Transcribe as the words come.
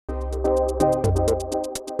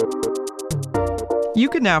You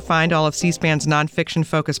can now find all of C-SPAN's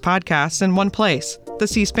nonfiction-focused podcasts in one place, the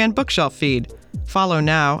C-SPAN Bookshelf feed. Follow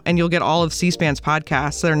now, and you'll get all of C-SPAN's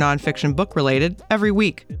podcasts that are nonfiction book-related every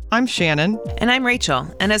week. I'm Shannon. And I'm Rachel.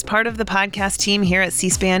 And as part of the podcast team here at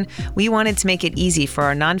C-SPAN, we wanted to make it easy for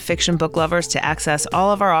our nonfiction book lovers to access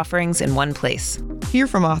all of our offerings in one place. Hear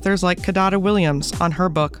from authors like Kadada Williams on her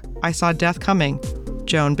book, I Saw Death Coming,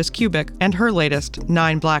 Joan Biskupic and her latest,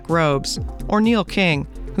 9 Black Robes, or Neil King,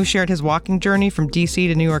 who shared his walking journey from D.C.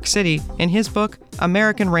 to New York City in his book,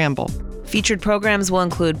 American Ramble. Featured programs will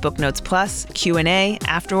include Book Notes Plus, Q&A,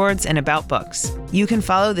 Afterwards, and About Books. You can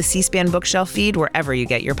follow the C-SPAN Bookshelf feed wherever you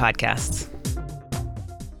get your podcasts.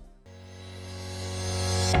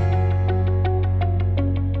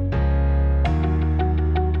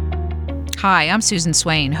 Hi, I'm Susan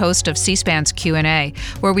Swain, host of C-SPAN's Q&A,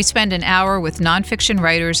 where we spend an hour with nonfiction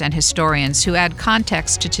writers and historians who add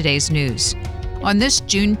context to today's news. On this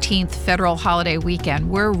Juneteenth federal holiday weekend,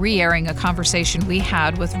 we're re-airing a conversation we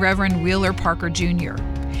had with Reverend Wheeler Parker Jr.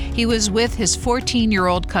 He was with his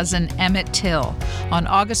 14-year-old cousin Emmett Till on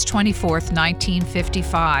August 24,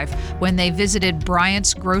 1955, when they visited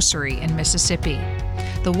Bryant's Grocery in Mississippi.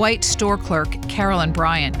 The white store clerk, Carolyn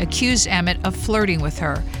Bryant, accused Emmett of flirting with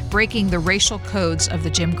her, breaking the racial codes of the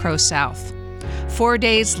Jim Crow South. 4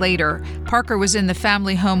 days later, Parker was in the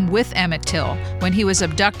family home with Emmett Till when he was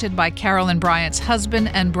abducted by Carolyn Bryant's husband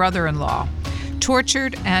and brother-in-law,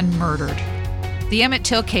 tortured and murdered. The Emmett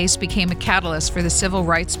Till case became a catalyst for the civil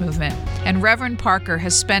rights movement, and Reverend Parker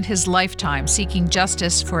has spent his lifetime seeking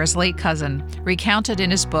justice for his late cousin, recounted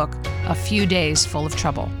in his book, A Few Days Full of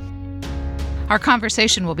Trouble. Our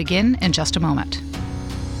conversation will begin in just a moment.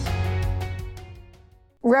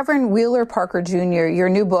 Reverend Wheeler Parker Jr., your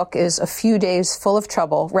new book is A Few Days Full of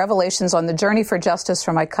Trouble, Revelations on the Journey for Justice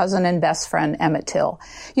for My Cousin and Best Friend, Emmett Till.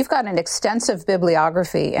 You've got an extensive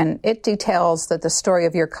bibliography, and it details that the story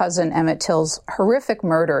of your cousin Emmett Till's horrific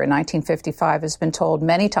murder in 1955 has been told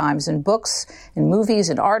many times in books, in movies,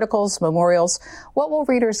 in articles, memorials. What will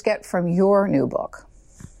readers get from your new book?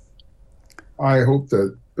 I hope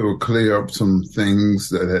that it will clear up some things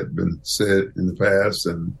that had been said in the past,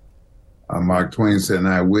 and Mark Twain said, an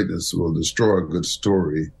eyewitness will destroy a good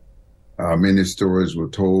story. Many stories were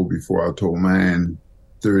told before I told mine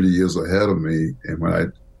 30 years ahead of me. And when I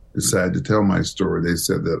decided to tell my story, they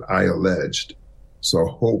said that I alleged. So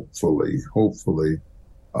hopefully,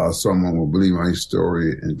 someone will believe my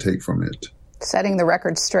story and take from it. Setting the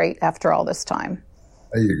record straight after all this time.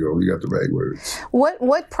 There you go. You got the right words.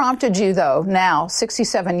 What prompted you, though, now,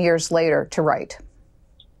 67 years later, to write?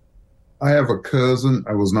 I have a cousin.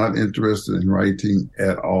 I was not interested in writing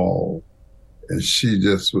at all. And she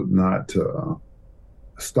just would not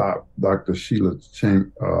stop, Dr. Sheila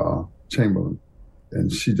Chamberlain.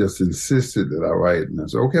 And she just insisted that I write. And I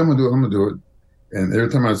said, okay, I'm going to do it. And every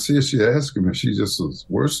time I see her, she asks me, and she just was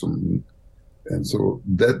worse than me. And so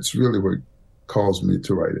that's really what caused me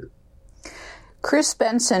to write it. Chris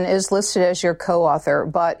Benson is listed as your co-author,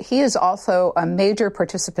 but he is also a major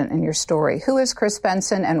participant in your story. Who is Chris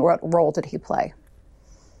Benson, and what role did he play?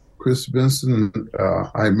 Chris Benson,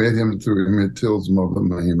 I met him through Emmett Till's mother,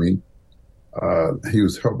 Mamie. He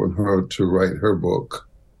was helping her to write her book,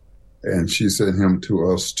 and she sent him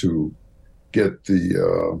to us to get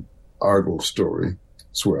the Argo story.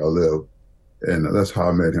 That's where I live, and that's how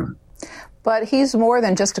I met him. But he's more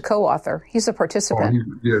than just a co-author. He's a participant.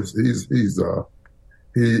 Yes, he's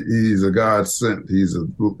a God sent. He's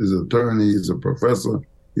an attorney. He's a professor.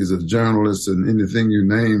 He's a journalist, and anything you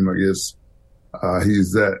name, I guess,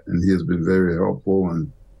 he's that. And he has been very helpful,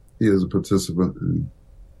 and he is a participant. And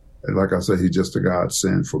like I said, he's just a God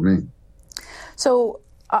sent for me. So,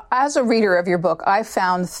 as a reader of your book, I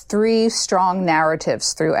found 3 strong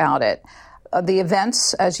narratives throughout it. The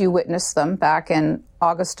events as you witnessed them back in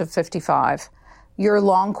August of 55, your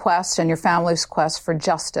long quest and your family's quest for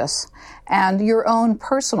justice, and your own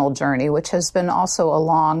personal journey, which has been also a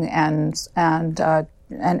long and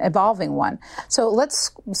evolving one. So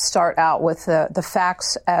let's start out with the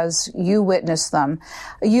facts as you witnessed them.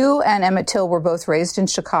 You and Emmett Till were both raised in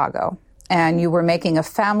Chicago, and you were making a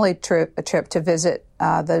family trip to visit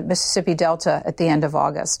the Mississippi Delta at the end of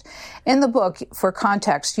August. In the book, for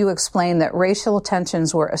context, you explain that racial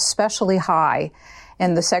tensions were especially high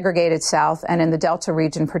in the segregated South and in the Delta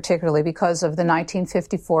region particularly because of the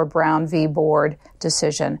 1954 Brown v. Board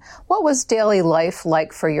decision. What was daily life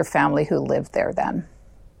like for your family who lived there then?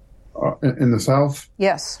 In the South?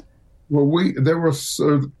 Yes. Well, there were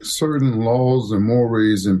certain laws and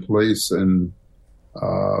mores in place, and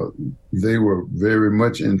they were very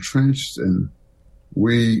much entrenched, and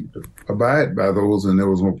we abide by those, and there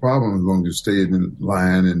was no problem as long as you stayed in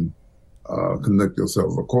line and conduct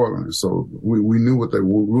yourself accordingly. So we knew what the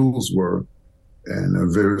rules were,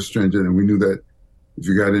 and very stringent, and we knew that if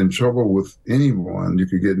you got in trouble with anyone, you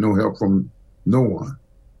could get no help from no one.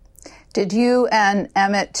 Did you and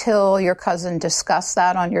Emmett Till, your cousin, discuss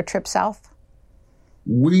that on your trip south?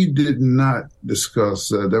 We did not discuss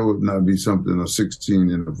that. That would not be something a 16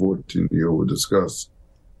 and a 14-year-old would discuss.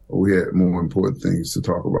 We had more important things to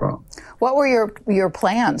talk about. What were your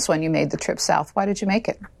plans when you made the trip south? Why did you make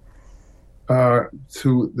it? There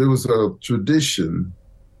was a tradition,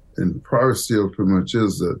 and probably still pretty much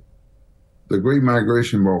is, that the Great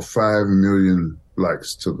Migration brought 5 million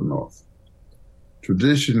blacks to the North.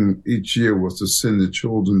 Tradition each year was to send the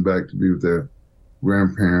children back to be with their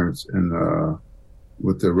grandparents and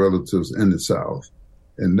with their relatives in the South.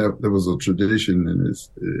 And that was a tradition, and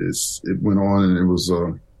it went on, and it was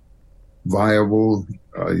viable.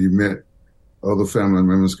 You met other family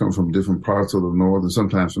members come from different parts of the North and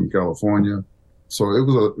sometimes from California. So it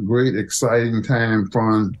was a great, exciting time,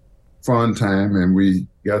 fun time, and we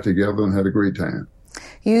got together and had a great time.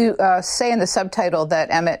 You say in the subtitle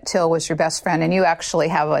that Emmett Till was your best friend, and you actually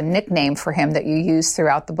have a nickname for him that you use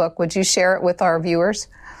throughout the book. Would you share it with our viewers?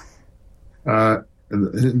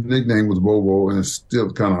 His nickname was Bobo, and it's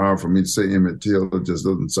still kind of hard for me to say Emmett Till. It just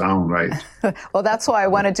doesn't sound right. Well, that's why I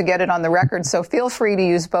wanted to get it on the record. So feel free to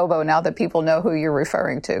use Bobo now that people know who you're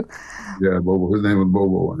referring to. Yeah, Bobo. His name was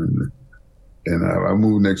Bobo, and I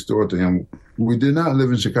moved next door to him. We did not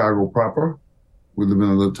live in Chicago proper. We lived in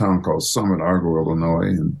a little town called Summit, Argo, Illinois.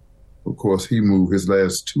 And of course, he moved. His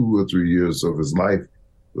last 2 or 3 years of his life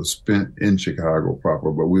was spent in Chicago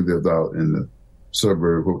proper, but we lived out in the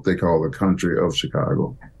suburb, what they call the country of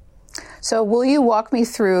Chicago. So will you walk me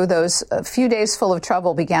through those few days full of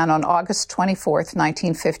trouble began on August 24th,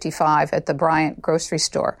 1955 at the Bryant grocery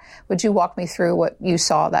store. Would you walk me through what you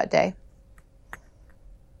saw that day?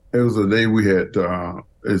 It was a day we had,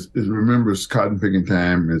 remember, it's cotton picking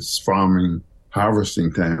time, it's farming,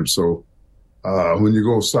 harvesting time. So when you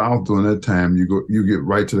go south during that time, you get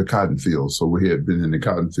right to the cotton field. So we had been in the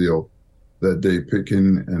cotton field that day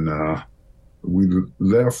picking, and we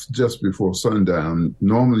left just before sundown.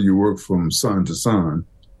 Normally you work from sun to sun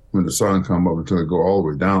when the sun come up until it go all the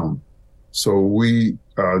way down. So we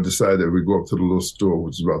decided we'd go up to the little store,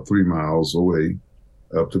 which is about 3 miles away,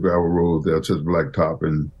 up the gravel road there to the blacktop.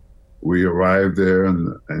 And we arrived there,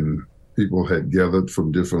 and people had gathered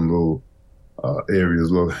from different little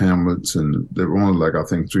areas, little hamlets, and there were only I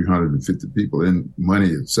think 350 people in Money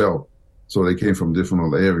itself. So they came from different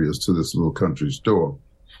little areas to this little country store.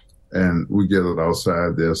 And we gathered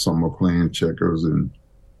outside there. Some were playing checkers and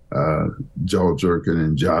jaw jerking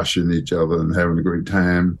and joshing each other and having a great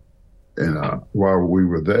time. And while we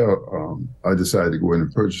were there, I decided to go in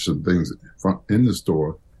and purchase some things in the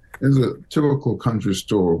store. It was a typical country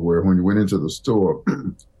store where when you went into the store,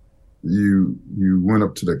 you went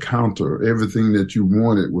up to the counter. Everything that you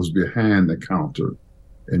wanted was behind the counter,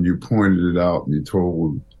 and you pointed it out and you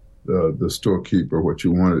told the storekeeper what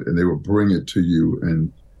you wanted, and they would bring it to you.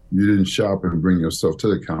 And you didn't shop and bring your stuff to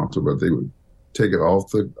the counter, but they would take it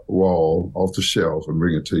off the wall, off the shelf, and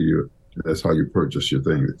bring it to you. That's how you purchase your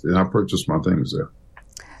things. And I purchased my things there.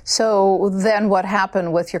 So then what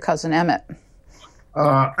happened with your cousin Emmett?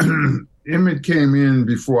 Emmett came in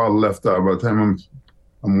before I left out. By the time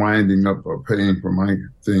I'm winding up paying for my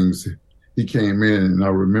things, he came in, and I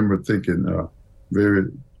remember thinking very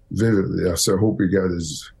vividly, I said, I hope he got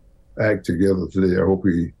his act together today. I hope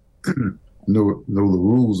he know the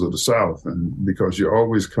rules of the South, and because you're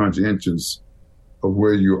always conscientious of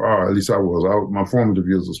where you are. At least I was. My formative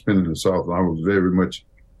years were spent in the South, and I was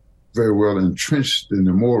very well entrenched in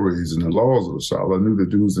the mores and the laws of the South. I knew the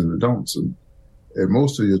do's and the don'ts, and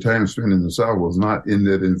most of your time spent in the South was not in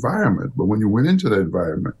that environment. But when you went into that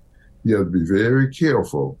environment, you had to be very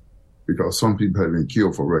careful, because some people had been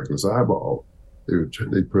killed for reckless eyeball.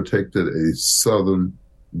 They protected a Southern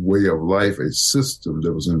way of life, a system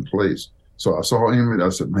that was in place. So I saw Emmett. I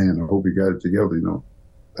said, man, I hope he got it together.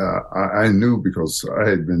 I knew, because I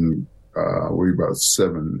had been away about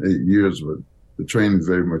 7-8 years, but the training is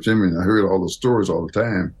very much in me. And I heard all the stories all the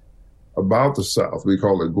time about the South. We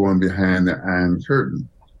call it going behind the Iron Curtain.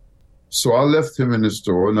 So I left him in the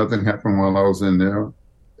store. Nothing happened while I was in there.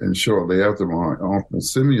 And shortly after, my Uncle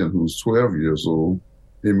Simeon, who was 12 years old,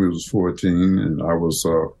 Emmett was 14, and I was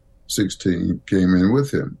 16, came in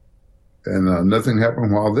with him. And nothing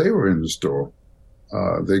happened while they were in the store.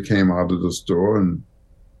 They came out of the store, and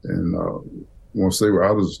once they were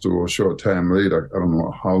out of the store, a short time later, I don't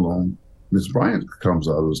know how long, Miss Bryant comes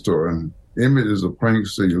out of the store. And Emmett is a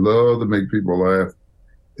prankster. He loved to make people laugh.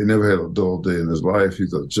 He never had a dull day in his life.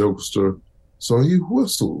 He's a jokester. So he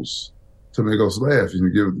whistles to make us laugh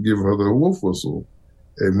and give her the wolf whistle.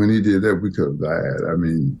 And when he did that, we could have died. I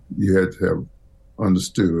mean, you had to have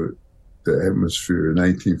understood the atmosphere in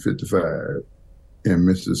 1955 in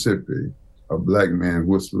Mississippi, a black man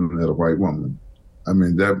whistling at a white woman. I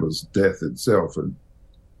mean, that was death itself.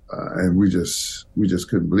 And we just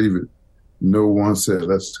couldn't believe it. No one said,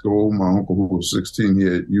 let's go. My uncle, who was 16, he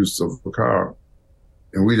had use of a car.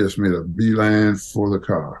 And we just made a beeline for the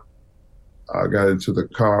car. I got into the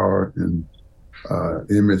car, and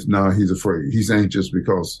Emmett, now he's afraid. He's anxious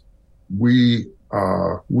because we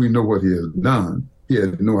know what he has done. He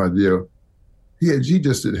had no idea. He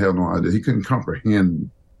just didn't have no idea. He couldn't comprehend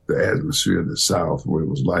the atmosphere in the South, what it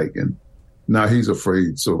was like. And now he's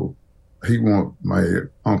afraid. So he want my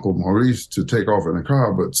Uncle Maurice to take off in the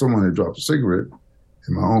car, but someone had dropped a cigarette,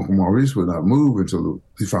 and my Uncle Maurice would not move until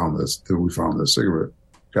we found that cigarette.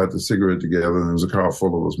 Got the cigarette together, and there was a car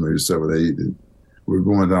full of us, maybe 7, 8. And we're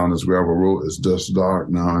going down this gravel road. It's dust dark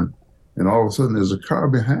now, and all of a sudden there's a car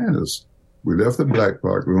behind us. We left the black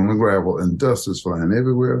park. We're on the gravel, and dust is flying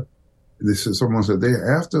everywhere. Someone said,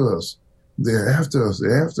 they're after us. They're after us.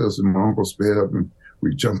 They're after us. And my uncle sped up, and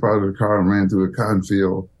we jumped out of the car and ran through a cotton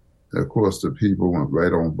field. And of course, the people went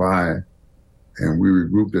right on by, and we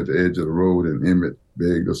regrouped at the edge of the road, and Emmett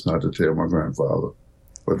begged us not to tell my grandfather.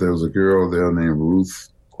 But there was a girl there named Ruth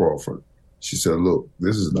Crawford. She said, look,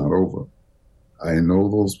 this is not over. I know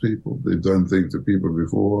those people. They've done things to people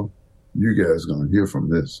before. You guys are going to hear from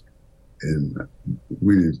this. And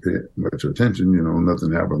we didn't pay much attention.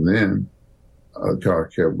 Nothing happened then. The car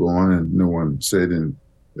kept going, and no one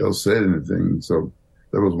else said anything. So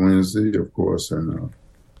that was Wednesday, of course, and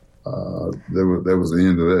that was the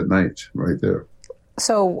end of that night right there.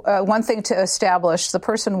 So one thing to establish, the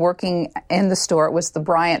person working in the store, it was the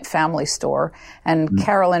Bryant family store, and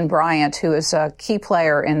Carolyn Bryant, who is a key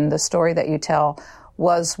player in the story that you tell,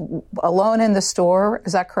 was alone in the store.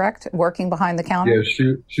 Is that correct? Working behind the counter?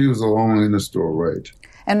 Yeah, she was alone in the store, right.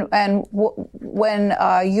 And when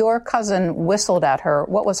your cousin whistled at her,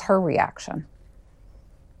 what was her reaction?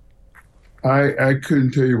 I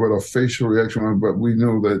couldn't tell you what her facial reaction was, but we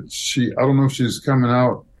know that I don't know if she's coming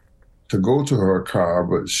out to go to her car,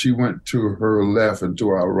 but she went to her left and to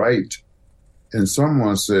our right, and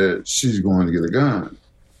someone said she's going to get a gun.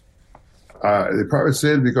 They probably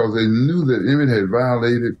said because they knew that Emmett had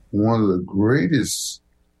violated one of the greatest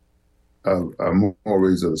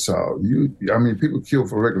mores of the South. People killed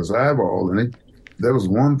for reckless eyeball, and that was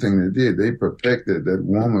one thing they did. They protected that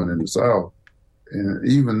woman in the South. And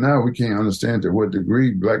even now, we can't understand to what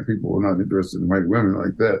degree black people were not interested in white women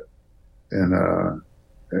like that. And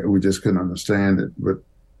we just couldn't understand it. But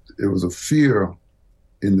it was a fear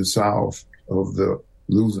in the South of the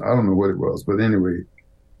losing. I don't know what it was. But anyway,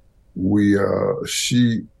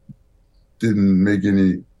 she didn't make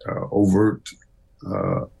any overt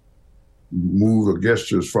move or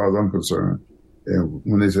gesture as far as I'm concerned. And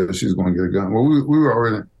when they said she's going to get a gun, well, we were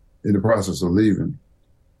already in the process of leaving.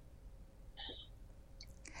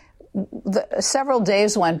 Several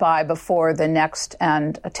days went by before the next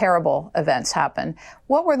and terrible events happened.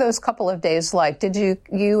 What were those couple of days like? Did you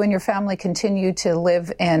and your family continue to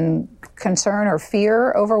live in concern or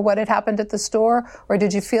fear over what had happened at the store? Or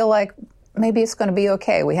did you feel like maybe it's going to be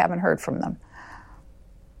okay? We haven't heard from them.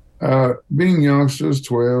 Being youngsters,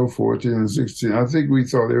 12, 14, and 16, I think we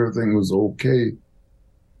thought everything was okay.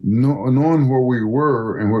 Knowing where we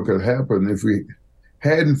were and what could happen, if we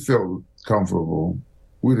hadn't felt comfortable,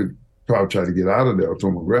 we'd have probably tried to get out of there. I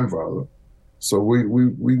told my grandfather. So we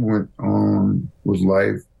went on with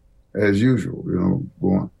life as usual,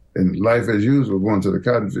 going. And life as usual, going to the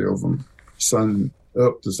cotton field from sun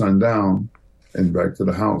up to sundown and back to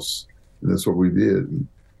the house. And that's what we did.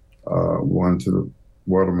 Going to the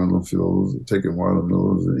watermelon fields, taking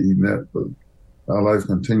watermelons and eating that. But our life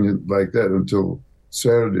continued like that until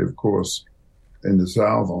Saturday, of course. In the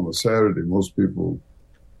South, on a Saturday, most people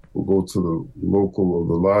will go to the local or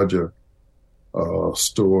the larger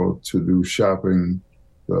store to do shopping,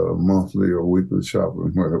 monthly or weekly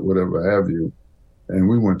shopping, whatever have you. And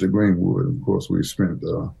we went to Greenwood. Of course, we spent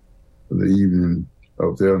the evening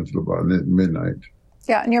up there until about midnight.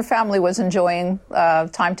 Yeah, and your family was enjoying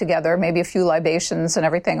time together, maybe a few libations and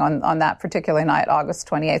everything on that particular night, August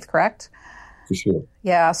 28th, correct? For sure.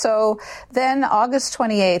 Yeah, so then August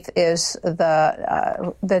 28th is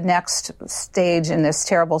the next stage in this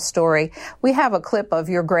terrible story. We have a clip of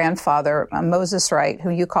your grandfather, Moses Wright, who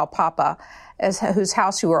you call Papa, whose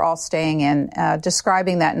house you were all staying in,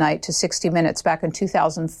 describing that night to 60 Minutes back in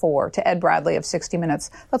 2004, to Ed Bradley of 60 Minutes.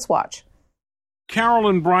 Let's watch.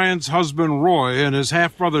 Carolyn Bryant's husband Roy and his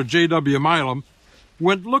half-brother J.W. Milam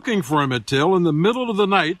went looking for Emmett Till in the middle of the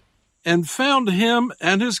night and found him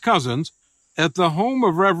and his cousins at the home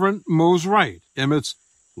of Reverend Mose Wright, Emmett's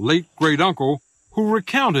late great-uncle, who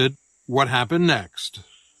recounted what happened next.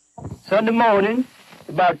 Sunday morning,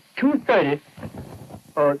 about 2:30,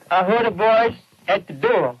 I heard a voice at the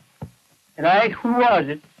door, and I asked who was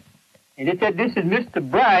it, and it said, "This is Mr.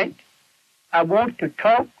 Bryant. I want to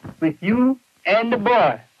talk with you and the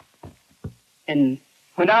boy." And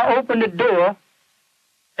when I opened the door,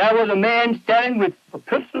 there was a man standing with a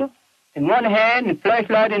pistol in one hand and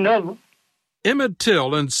flashlight in the other. Emmett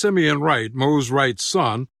Till and Simeon Wright, Mose Wright's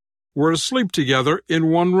son, were asleep together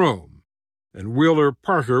in one room, and Wheeler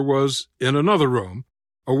Parker was in another room,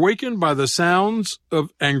 awakened by the sounds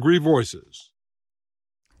of angry voices.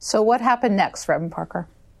 So what happened next, Reverend Parker?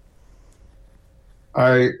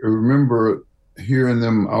 I remember hearing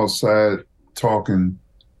them outside talking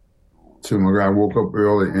to my guy. I woke up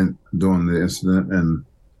early during the incident and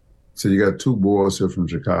said, "You got two boys here from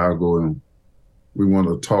Chicago, and we want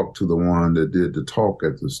to talk to the one that did the talk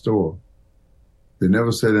at the store." They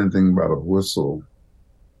never said anything about a whistle.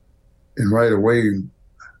 And right away,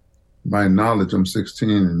 my knowledge, I'm 16,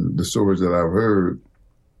 and the stories that I've heard,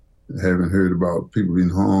 having heard about people being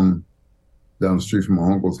hung down the street from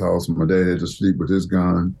my uncle's house, and my dad had to sleep with his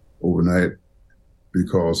gun overnight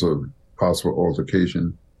because of possible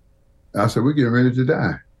altercation. I said, "We're getting ready to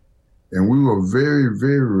die." And we were very,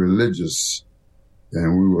 very religious,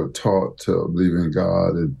 and we were taught to believe in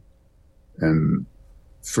God. And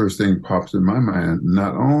first thing pops in my mind,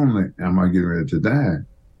 not only am I getting ready to die,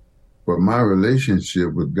 but my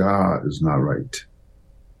relationship with God is not right.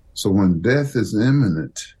 So when death is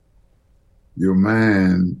imminent, your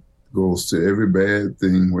mind goes to every bad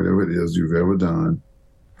thing, whatever it is you've ever done,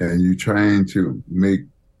 and you're trying to make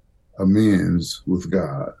amends with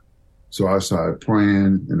God. So I started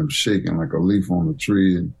praying, and I'm shaking like a leaf on a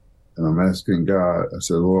tree, and I'm asking God. I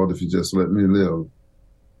said, "Lord, if you just let me live,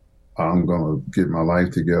 I'm going to get my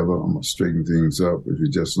life together. I'm going to straighten things up if you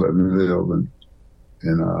just let me live."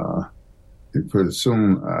 And pretty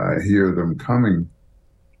soon I hear them coming.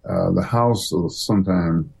 The house was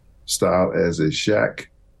sometimes styled as a shack,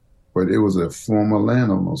 but it was a former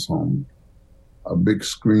landowner's home. A big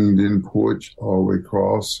screened-in porch all the way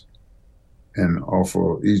across, and off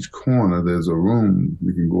of each corner there's a room.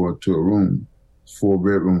 You can go into a room.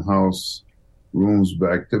 4-bedroom house, rooms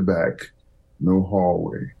back to back, no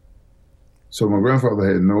hallway. So my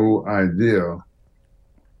grandfather had no idea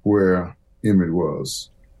where Emmett was.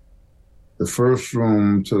 The first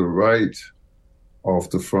room to the right off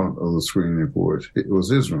the front of the screening porch, it was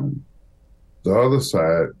his room. The other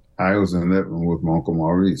side, I was in that room with my Uncle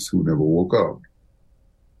Maurice, who never woke up.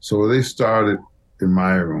 So they started in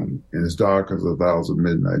my room, and it's dark as 1,000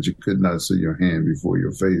 midnight. You could not see your hand before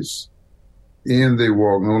your face. In they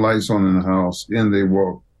walked, no lights on in the house. In they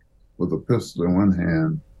walked with a pistol in one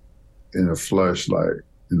hand and a flashlight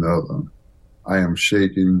in the other. I am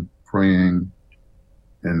shaking, praying,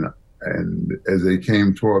 and as they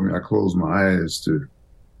came toward me, I closed my eyes to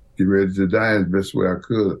get ready to die the best way I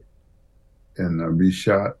could and be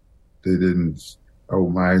shot. They didn't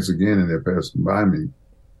open my eyes again, and they're passing by me.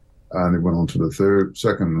 And they went on to the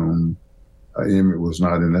second room. Emmett was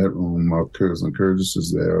not in that room. My cousin Curtis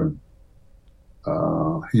is there.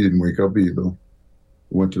 He didn't wake up either.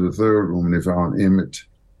 Went to the third room, and they found Emmett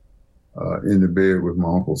in the bed with my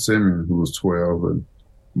Uncle Simeon, who was 12, and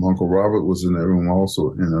my Uncle Robert was in that room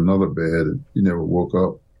also in another bed, and he never woke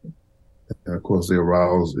up. And of course, they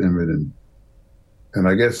aroused Emmett, and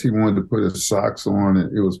I guess he wanted to put his socks on,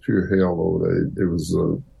 and it was pure hell over there. It was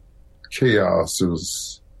chaos. It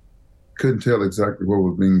was, couldn't tell exactly what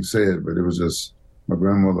was being said, but it was just, my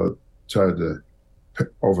grandmother tried to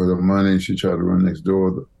offer them money. She tried to run next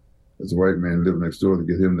door. There's a white man lived next door to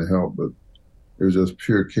get him to help, but it was just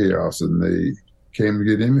pure chaos, and they came to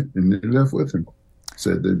get Emmett, and they left with him.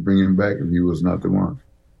 Said they'd bring him back, and he was not the one.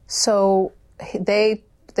 So they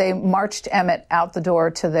marched Emmett out the door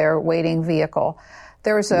to their waiting vehicle.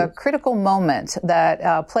 There was a critical moment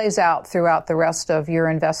that plays out throughout the rest of your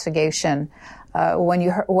investigation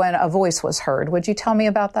when a voice was heard. Would you tell me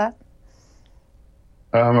about that?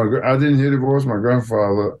 I didn't hear the voice. My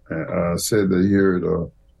grandfather said that he heard a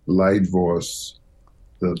light voice,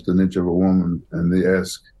 the niche of a woman, and they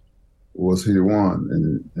asked, was he the one?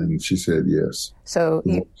 And she said yes. So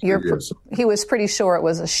yes. He was pretty sure it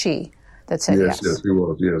was a she that said yes. Yes, he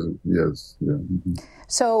was. Yes. Yeah. Mm-hmm.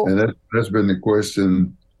 So, and that's been the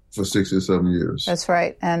question for 67 years. That's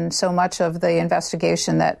right. And so much of the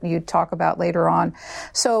investigation that you talk about later on.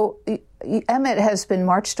 So Emmett has been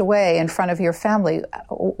marched away in front of your family.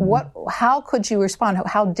 How could you respond?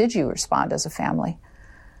 How did you respond as a family?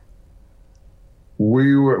 We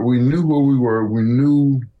knew where we were. We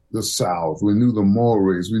knew the South. We knew the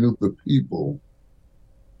mores. We knew the people.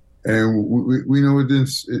 And we know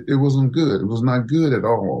it wasn't good. It was not good at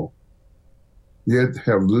all. Yet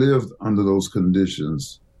have lived under those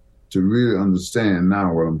conditions to really understand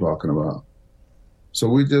now what I'm talking about.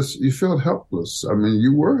 So you felt helpless. I mean,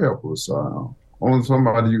 you were helpless. Only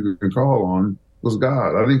somebody you could call on was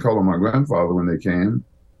God. I didn't call on my grandfather when they came.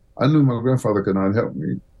 I knew my grandfather could not help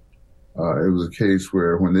me. It was a case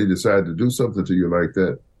where when they decided to do something to you like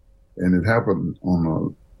that, and it happened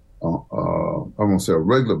on I won't say a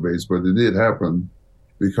regular basis, but it did happen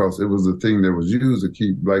because it was the thing that was used to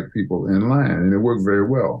keep black people in line, and it worked very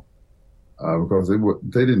well. Because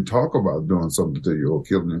they didn't talk about doing something to you or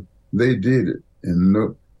killing you. They did it. And they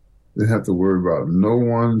didn't have to worry about no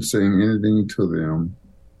one saying anything to them.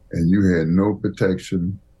 And you had no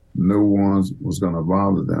protection. No one was going to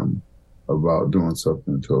bother them about doing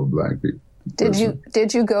something to a black people.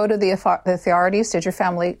 Did you go to the authorities? Did your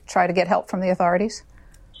family try to get help from the authorities?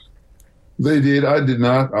 They did. I did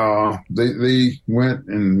not. They went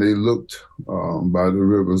and they looked by the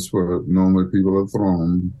rivers where normally people are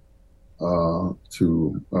thrown.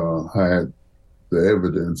 To hide the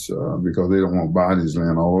evidence because they don't want bodies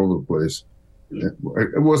laying all over the place.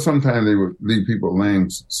 Well, sometimes they would leave people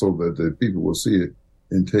laying so that the people will see it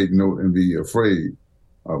and take note and be afraid.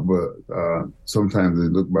 But sometimes they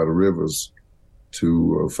look by the rivers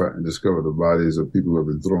to discover the bodies of people who have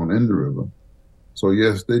been thrown in the river. So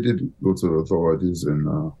yes, they did go to the authorities and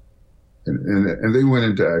they went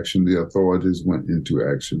into action. The authorities went into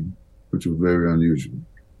action, which was very unusual.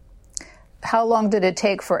 How long did it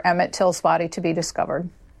take for Emmett Till's body to be discovered?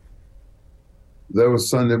 That was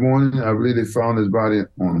Sunday morning. I believe they found his body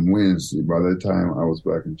on Wednesday. By that time, I was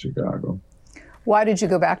back in Chicago. Why did you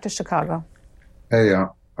go back to Chicago? Hey, I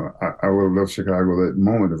would have left Chicago that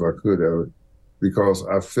moment if I could have, because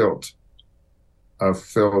I felt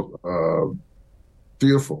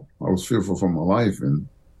fearful. I was fearful for my life, and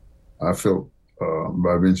I felt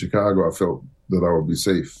by being in Chicago, I felt that I would be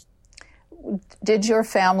safe. Did your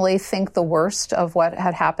family think the worst of what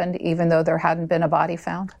had happened, even though there hadn't been a body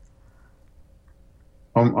found?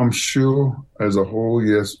 I'm sure as a whole,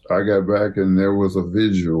 yes. I got back and there was a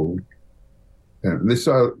visual. And they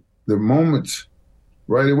saw the moment,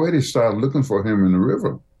 right away, they started looking for him in the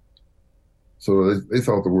river. So they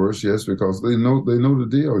thought the worst, yes, because they know the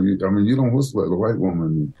deal. You don't whistle at a white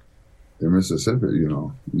woman in Mississippi,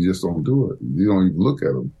 You just don't do it. You don't even look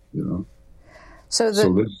at them, So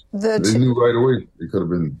they knew right away it could have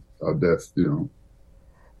been a death,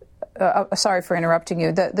 Sorry for interrupting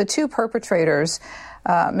you. The two perpetrators,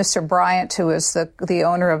 Mr. Bryant, who is the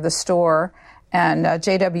owner of the store, and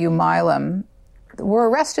J.W. Milam, were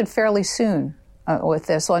arrested fairly soon with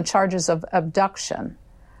this on charges of abduction.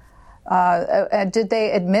 Did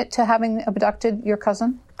they admit to having abducted your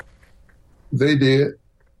cousin? They did.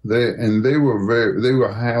 They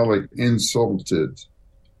were highly insulted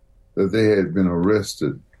that they had been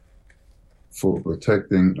arrested for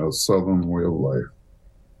protecting a Southern way of life.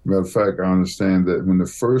 Matter of fact, I understand that when the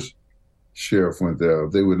first sheriff went there,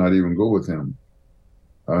 they would not even go with him.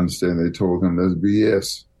 I understand they told him that's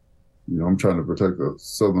BS. I'm trying to protect a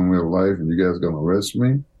Southern way of life and you guys are going to arrest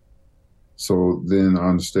me? So then I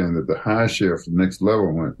understand that the high sheriff, the next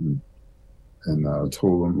level, went and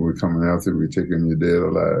told them, we're coming after you, we're taking you dead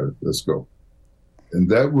alive, let's go. And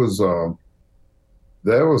that was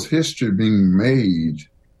history being made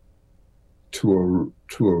to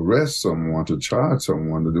arrest someone, to charge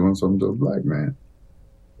someone to doing something to a black man.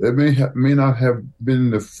 That may not have been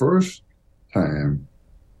the first time,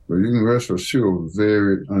 but you can rest assured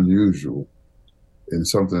very unusual and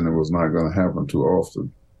something that was not going to happen too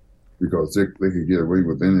often because they could get away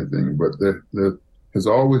with anything. But there has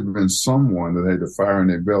always been someone that had the fire in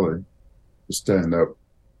their belly to stand up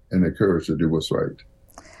and the courage to do what's right.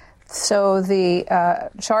 So the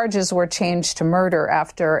charges were changed to murder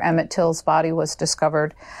after Emmett Till's body was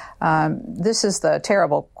discovered. This is the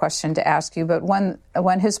terrible question to ask you, but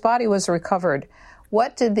when his body was recovered,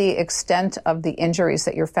 what did the extent of the injuries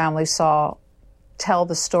that your family saw tell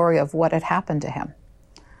the story of what had happened to him?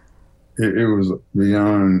 It was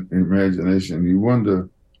beyond imagination. You wonder,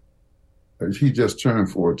 he just turned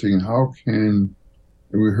 14, and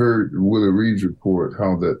we heard Willie Reed's report,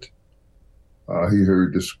 how that he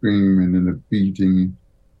heard the screaming and the beating.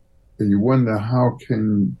 And you wonder, how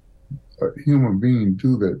can a human being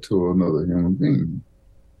do that to another human being?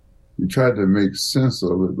 you try to make sense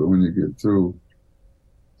of it, but when you get through,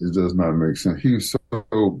 it does not make sense. He was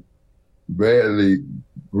so badly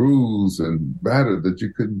bruised and battered that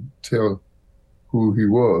you couldn't tell who he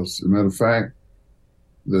was. As a matter of fact,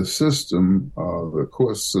 the system, the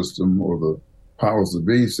court system or the powers that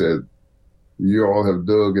be said, you all have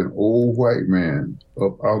dug an old white man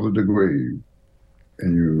up out of the grave,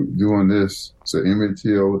 and you're doing this. So Emmett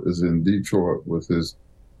Till is in Detroit with his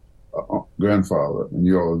grandfather, and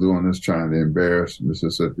you all are doing this trying to embarrass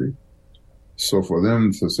Mississippi. So for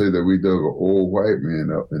them to say that we dug an old white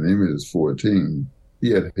man up, and Emmett is 14,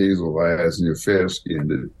 he had hazel eyes and you're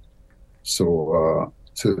fair-skinned. So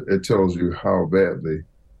it tells you how badly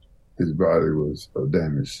his body was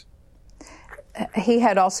damaged. He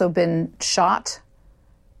had also been shot?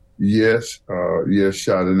 Yes,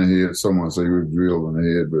 shot in the head. Someone said he was drilled in the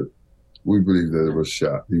head, but we believe that it was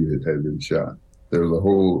shot. He had been shot. There was a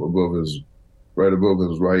hole right above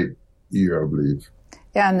his right ear, I believe.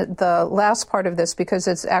 And the last part of this, because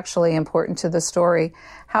it's actually important to the story,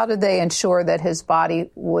 how did they ensure that his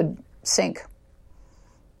body would sink?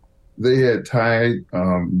 They had tied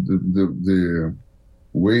the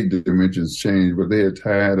weight dimensions changed, but they had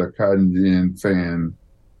tied a cotton gin fan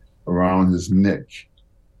around his neck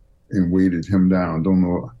and weighted him down. I don't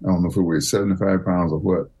know if it weighed 75 pounds or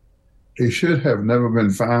what. He should have never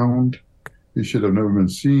been found. He should have never been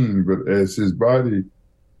seen. But as his body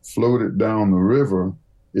floated down the river,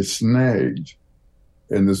 it snagged.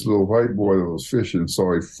 And this little white boy that was fishing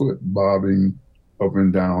saw a foot bobbing up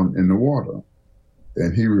and down in the water.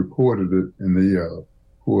 And he reported it, and they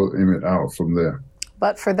pulled Emmett out from there.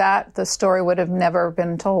 But for that, the story would have never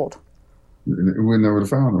been told. We never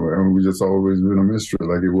found him. I mean, we just always been a mystery,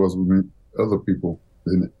 like it was with other people.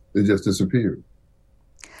 They just disappeared.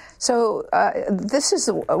 So this is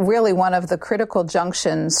really one of the critical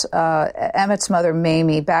junctions. Emmett's mother,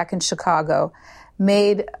 Mamie, back in Chicago,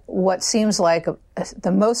 made what seems like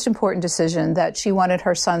the most important decision, that she wanted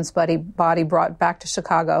her son's body brought back to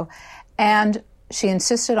Chicago, and she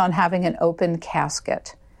insisted on having an open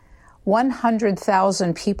casket.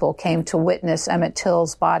 100,000 people came to witness Emmett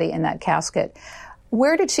Till's body in that casket.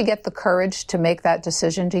 Where did she get the courage to make that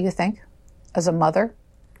decision, do you think, as a mother?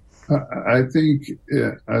 I think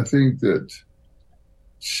that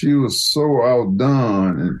she was so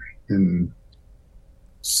outdone and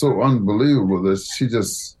so unbelievable that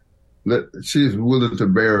she's willing to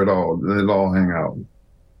bear it all, let it all hang out.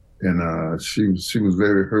 And she was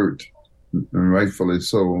very hurt, and rightfully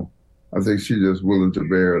so. I think she just willing to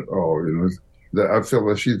bear it all. That I felt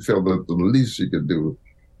that she felt that the least she could do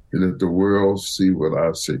is let the world see what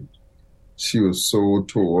I see. She was so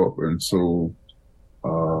tore up and so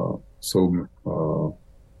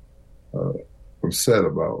upset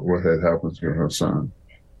about what had happened to her son.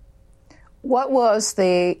 What was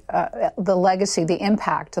the legacy, the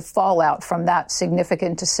impact, the fallout from that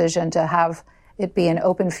significant decision to have it be an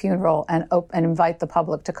open funeral and invite the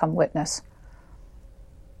public to come witness?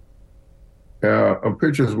 A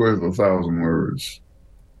picture's worth 1,000 words.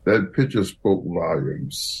 That picture spoke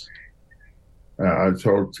volumes. I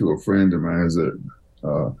talked to a friend of mine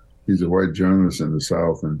that he's a white journalist in the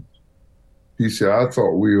South, and he said, I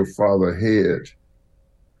thought we were farther ahead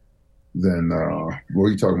than, what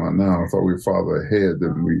are you talking about now? I thought we were farther ahead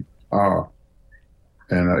than we are.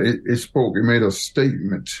 And it made a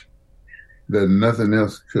statement that nothing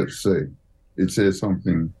else could say. It said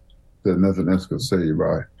something that nothing else could say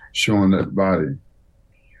by showing that body.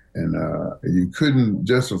 And you couldn't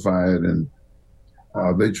justify it, and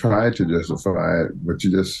they tried to justify it, but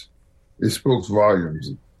it spoke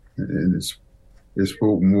volumes, and it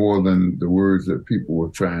spoke more than the words that people were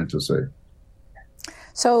trying to say.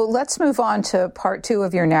 So let's move on to part two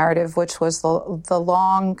of your narrative, which was the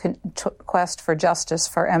long quest for justice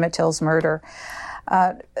for Emmett Till's murder.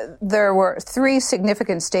 There were three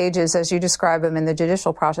significant stages, as you describe them, in the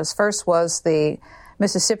judicial process. First was the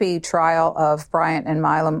Mississippi trial of Bryant and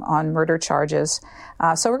Milam on murder charges.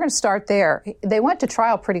 So we're going to start there. They went to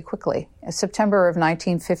trial pretty quickly, September of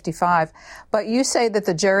 1955. But you say that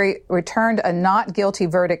the jury returned a not guilty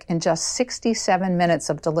verdict in just 67 minutes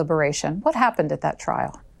of deliberation. What happened at that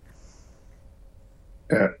trial?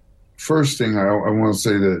 First thing, I want to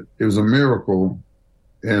say that it was a miracle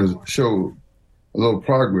and showed a little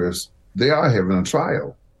progress. They are having a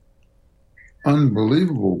trial.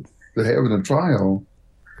 Unbelievable. They're having a trial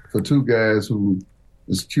for two guys who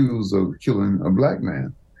is accused of killing a black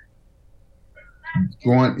man.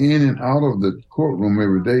 Going in and out of the courtroom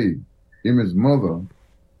every day, Emmett's mother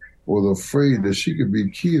was afraid that she could be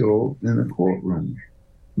killed in the courtroom.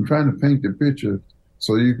 I'm trying to paint the picture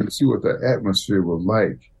so you can see what the atmosphere was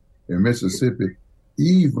like in Mississippi.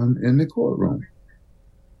 even in the courtroom.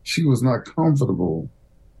 She was not comfortable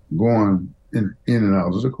going in and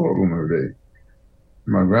out of the courtroom every day.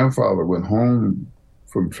 My grandfather went home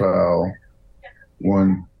from trial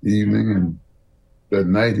one evening, and that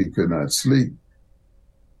night he could not sleep.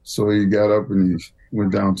 So he got up and he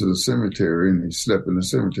went down to the cemetery, and he slept in the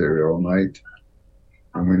cemetery all night.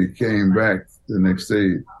 And when he came back the next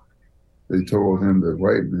day, they told him that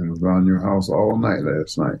white men was around your house all night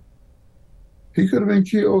last night. He could have been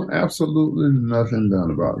killed, absolutely nothing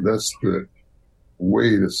done about it. That's the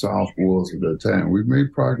way the South was at that time. We've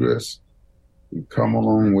made progress. We've come a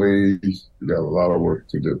long way. We got a lot of work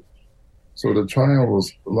to do. So the trial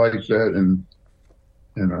was like that, and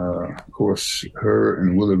of course, her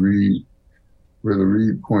and Willie Reed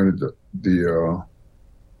pointed the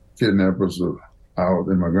kidnappers out,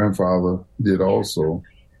 and my grandfather did also.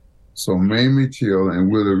 So Mamie Till and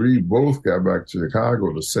Willie Reed both got back to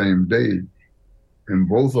Chicago the same day, and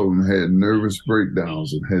both of them had nervous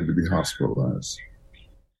breakdowns and had to be hospitalized.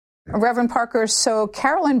 Reverend Parker, so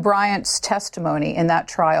Carolyn Bryant's testimony in that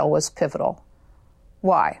trial was pivotal.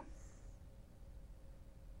 Why?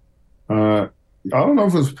 I don't know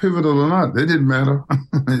if it was pivotal or not. It didn't matter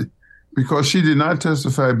because she did not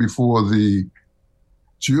testify before the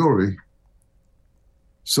jury,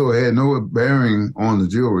 so it had no bearing on the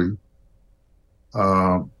jury.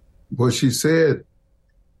 But she said,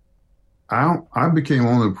 I became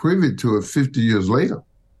only privy to it 50 years later.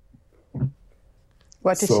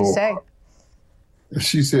 What did she say?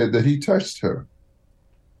 She said that he touched her.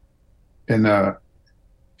 And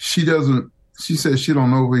she said she don't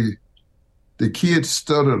know if the kid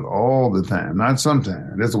stuttered all the time, not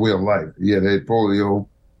sometimes. That's a way of life. He had polio.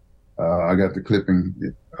 I got the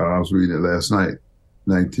clipping. I was reading it last night,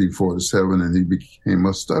 1947, and he became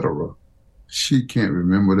a stutterer. She can't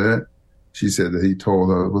remember that. She said that he told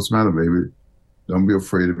her, "What's the matter, baby? Don't be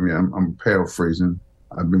afraid of me." I'm paraphrasing.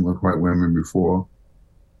 I've been with white women before.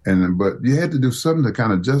 But you had to do something to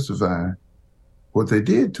kind of justify what they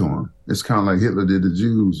did to him. It's kind of like Hitler did the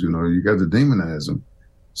Jews, you got to demonize them.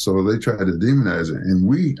 So they tried to demonize it.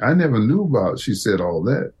 And I never knew about, she said all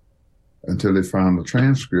that until they found the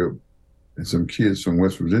transcript, and some kids from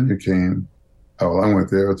West Virginia came. Oh, I went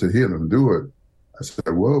there to hear them do it. I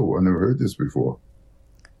said, whoa, I never heard this before.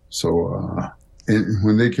 So and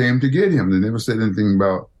when they came to get him, they never said anything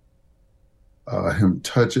about him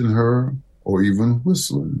touching her or even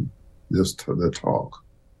whistling, just the talk.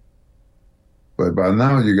 But by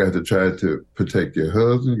now, you got to try to protect your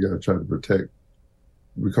husband. You got to try to protect,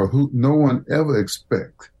 because no one ever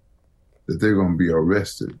expects that they're going to be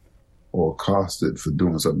arrested or accosted for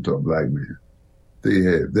doing something to a black man.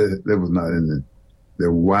 That was not in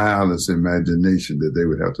their wildest imagination that they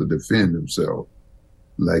would have to defend themselves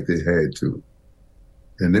like they had to.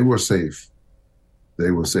 And they were safe. They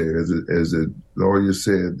were safe. As the lawyer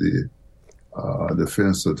said, the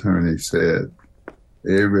defense attorney said,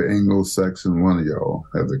 every Anglo-Saxon one of y'all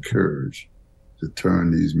have the courage to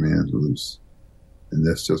turn these men loose. And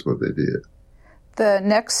that's just what they did. The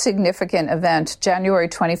next significant event, January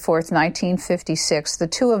 24th, 1956, the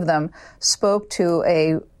two of them spoke to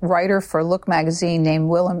a writer for Look magazine named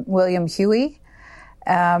William Huey.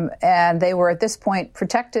 And they were at this point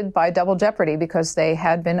protected by double jeopardy because they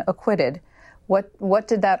had been acquitted. What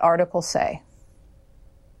did that article say?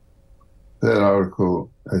 That article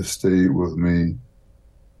has stayed with me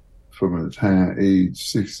from the time age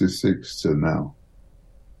 66 to now.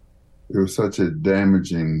 It was such a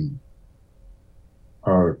damaging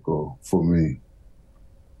article for me,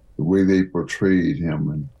 the way they portrayed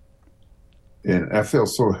him. And I felt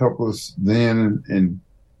so helpless then and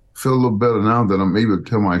feel a little better now that I'm able to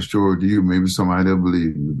tell my story to you. Maybe somebody will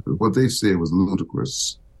believe me. But what they said was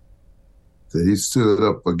ludicrous, that he stood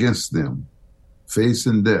up against them,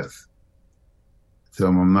 facing death. Tell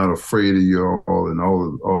them I'm not afraid of you all, and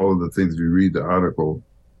all of the things we read the article.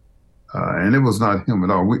 And it was not him at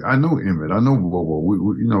all. I know Emmett. I know Bobo.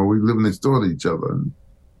 We live next door to each other, and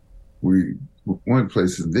we went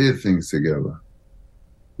places, did things together.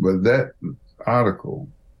 But that article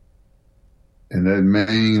and that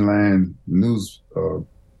mainline news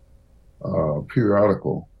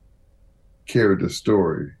periodical carried the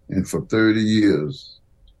story, and for 30 years,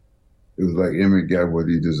 it was like Emmett got what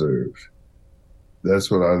he deserved.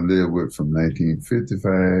 That's what I lived with from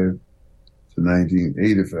 1955 to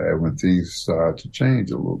 1985, when things started to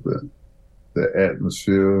change a little bit. The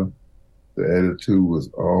atmosphere, the attitude was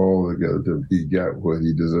all together. He got what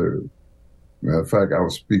he deserved. Matter of fact, I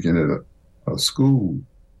was speaking at a school,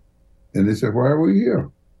 and they said, "Why are we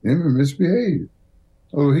here? Emmett misbehaved."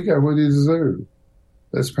 Oh, he got what he deserved.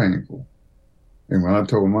 That's painful. And when I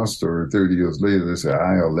told my story 30 years later, they said,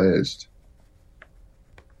 I alleged.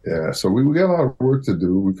 Yeah, so we got a lot of work to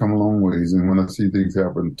do. We come a long ways. And when I see things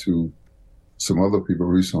happen to some other people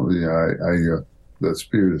recently, that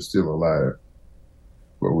spirit is still alive.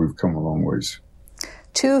 But we've come a long ways.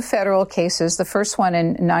 2 federal cases, the first one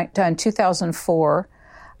in 2004.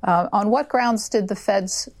 On what grounds did the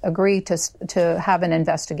feds agree to have an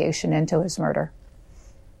investigation into his murder?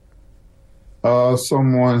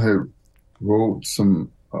 Someone had wrote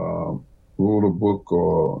a book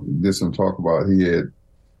or did some talk about he had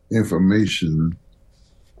information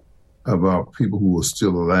about people who were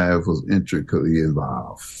still alive was intricately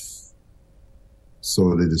involved.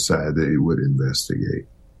 So they decided they would investigate.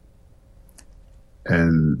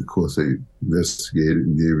 And of course they investigated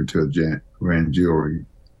and gave it to a grand jury.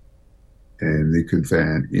 And they couldn't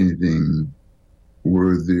find anything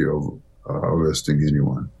worthy of arresting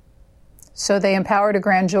anyone. So they empowered a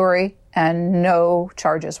grand jury and no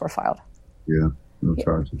charges were filed. Yeah, no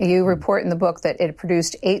charges. You report in the book that it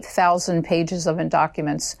produced 8,000 pages of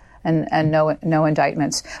documents and no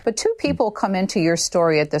indictments. But 2 people come into your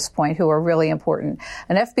story at this point who are really important.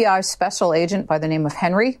 An FBI special agent by the name of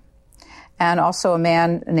Henry and also a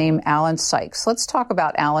man named Alan Sykes. Let's talk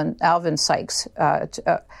about Alvin Sykes. How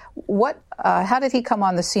did he come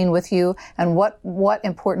on the scene with you, and what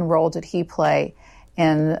important role did he play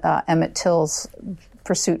in Emmett Till's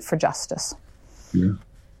pursuit for justice? Yeah.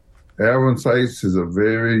 Alvin Sykes is a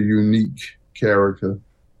very unique character,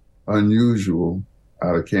 unusual,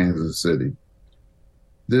 out of Kansas City.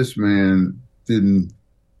 This man didn't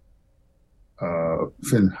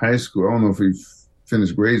finish high school. I don't know if he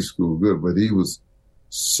finished grade school good, but he was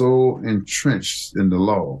so entrenched in the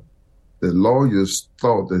law that lawyers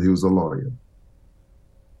thought that he was a lawyer.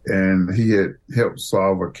 And he had helped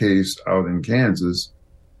solve a case out in Kansas,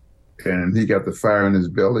 and he got the fire in his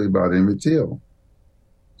belly about Emmett Till.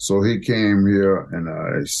 So he came here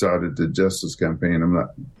and started the Justice Campaign. I'm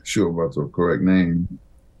not sure about the correct name.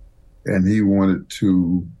 And he wanted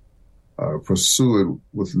to pursue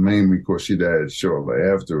it with mainly, of course, she died shortly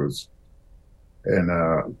afterwards. And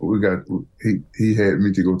he had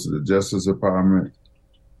me to go to the Justice Department.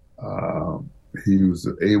 He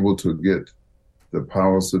was able to get the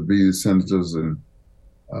powers to be the senators and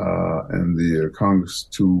the Congress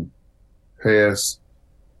to pass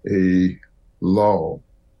a law.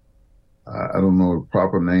 I don't know the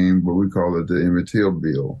proper name, but we call it the Emmett Till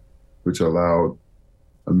Bill, which allowed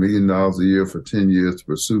 $1 million a year for 10 years to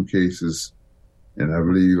pursue cases. And I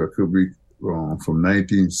believe, I could be wrong, from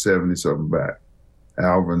 1970 something back.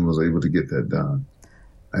 Alvin was able to get that done.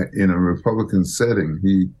 In a Republican setting,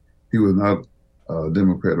 he was not a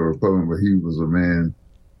Democrat or Republican, but he was a man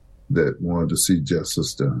that wanted to see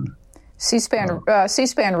justice done.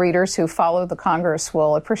 C-SPAN readers who follow the Congress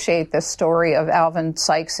will appreciate this story of Alvin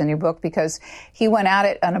Sykes in your book, because he went at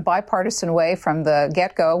it in a bipartisan way from the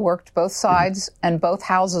get-go, worked both sides and both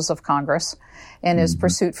houses of Congress in his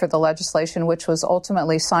pursuit for the legislation, which was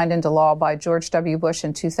ultimately signed into law by George W. Bush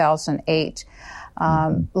in 2008.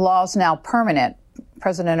 Law is now permanent.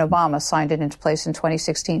 President Obama signed it into place in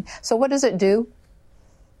 2016. So what does it do?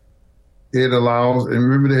 It allows, and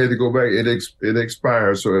remember they had to go back, it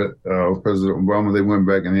expired, so President Obama, they went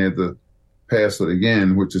back and had to pass it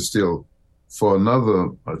again, which is still for another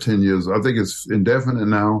 10 years. I think it's indefinite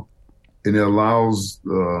now, and it allows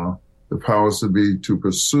the powers to be to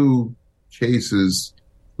pursue cases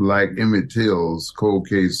like Emmett Till's cold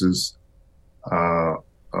cases of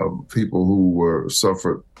people who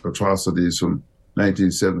suffered atrocities from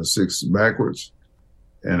 1976 backwards.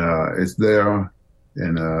 And it's there.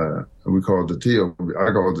 And we call it the Till.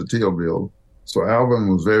 I call it the Till Bill. So Alvin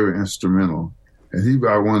was very instrumental, and he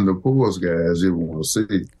was one of the poorest guys you ever want to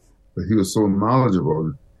see, but he was so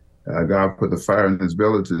knowledgeable. God put the fire in his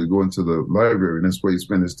belly to go into the library, and that's where he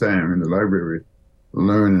spent his time in the library,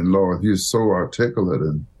 learning law. He was so articulate,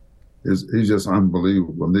 and he's just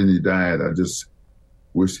unbelievable. And then he died. I just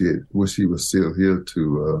wish he was still here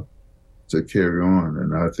to carry on.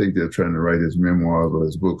 And I think they're trying to write his memoirs or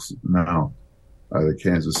his books now. Out of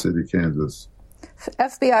Kansas City, Kansas.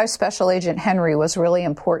 FBI Special Agent Henry was really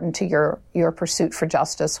important to your pursuit for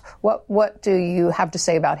justice. What do you have to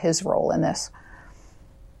say about his role in this?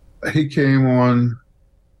 He came on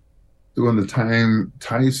during the time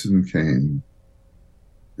Tyson came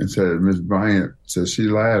and said, Ms. Bryant said she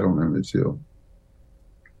lied on Emmett Till.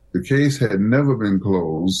 The case had never been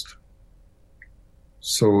closed,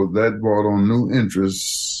 so that brought on new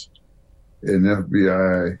interests in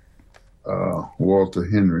FBI. Walter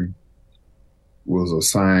Henry was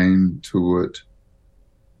assigned to it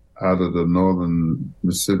out of the Northern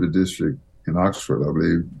Mississippi District in Oxford, I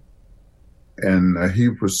believe. And he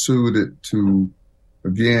pursued it to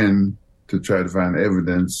try to find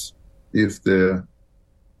evidence if there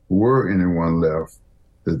were anyone left,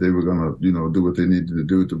 that they were going to, do what they needed to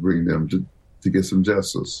do to bring them to get some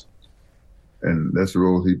justice. And that's the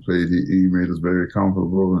role he played. He made us very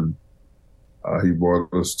comfortable, and he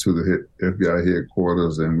brought us to the FBI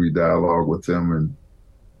headquarters, and we dialogued with them, and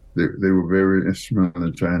they were very instrumental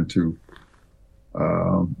in trying to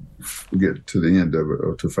get to the end of it,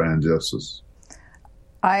 or to find justice.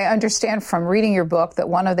 I understand from reading your book that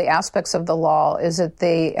one of the aspects of the law is that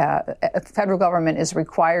the federal government is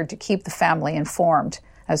required to keep the family informed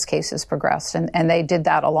as cases progressed, and they did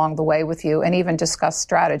that along the way with you, and even discussed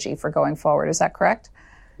strategy for going forward. Is that correct?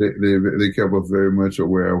 They kept us very much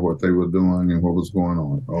aware of what they were doing and what was going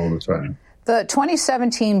on all the time. The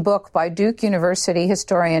 2017 book by Duke University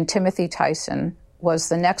historian Timothy Tyson was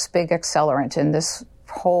the next big accelerant in this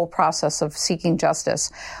whole process of seeking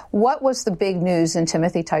justice. What was the big news in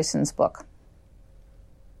Timothy Tyson's book?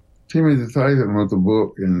 Timothy Tyson wrote the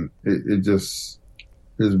book, and his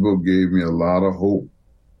book gave me a lot of hope,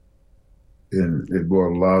 and it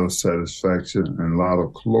brought a lot of satisfaction and a lot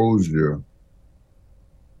of closure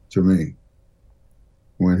to me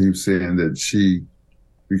when he was saying that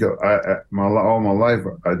because all my life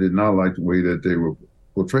I did not like the way that they were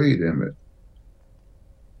portrayed Emmett,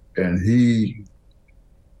 and he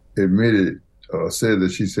admitted, said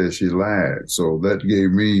that she said she lied. So that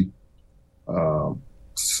gave me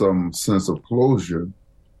some sense of closure,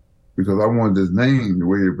 because I wanted his name, the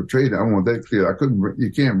way he portrayed it. I want that clear.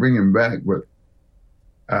 You can't bring him back, but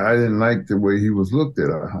I didn't like the way he was looked at.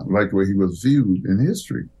 I liked the way he was viewed in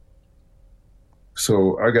history.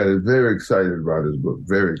 So I got very excited about his book,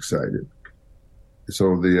 very excited.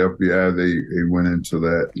 So the FBI, they went into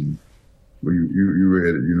that, and you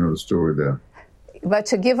read it, you know the story there. But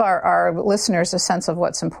to give our listeners a sense of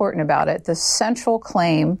what's important about it, the central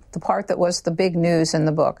claim, the part that was the big news in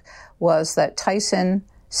the book, was that Tyson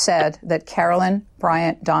said that Carolyn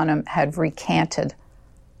Bryant Donham had recanted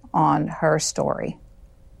on her story.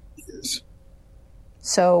 Yes.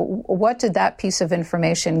 So what did that piece of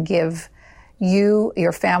information give you,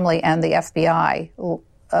 your family, and the FBI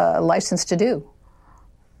license to do?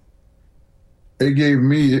 It gave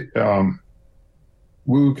me,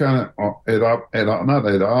 we were kind of not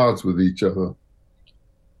at odds with each other.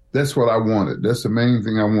 That's what I wanted. That's the main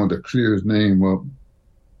thing I wanted, to clear his name up,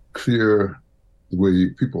 clear the way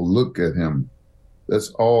people look at him. That's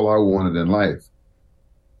all I wanted in life.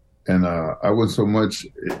 And I wasn't so much,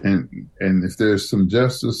 and if there's some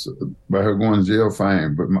justice by her going to jail,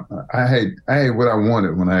 fine. But I had what I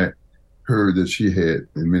wanted when I heard that she had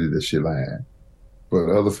admitted that she lied. But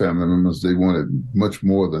other family members, they wanted much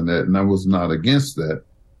more than that, and I was not against that.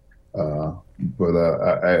 But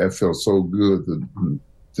I felt so good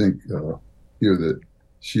to hear that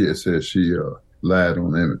she had said she lied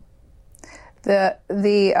on Emmett.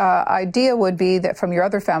 The idea would be that from your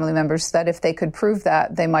other family members, that if they could prove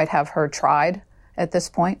that, they might have her tried at this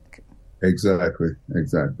point. Exactly.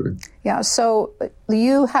 Yeah, so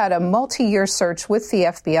you had a multi-year search with the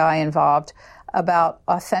FBI involved about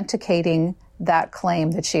authenticating that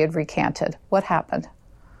claim that she had recanted. What happened?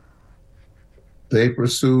 They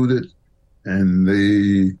pursued it, and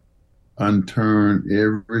they unturned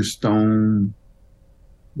every stone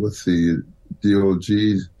with the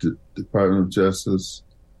DOJ, the Department of Justice,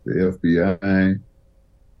 the FBI,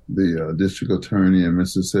 the district attorney in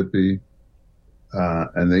Mississippi,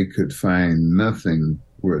 and they could find nothing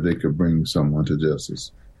where they could bring someone to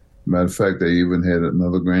justice. Matter of fact, they even had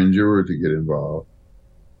another grand jury to get involved.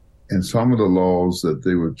 And some of the laws that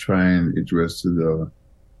they were trying interested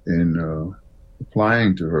in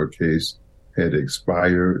applying to her case had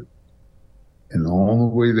expired. And the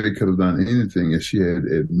only way they could have done anything is she had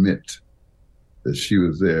to admit that she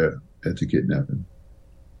was there at the kidnapping.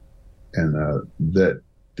 And that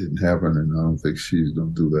didn't happen, and I don't think she's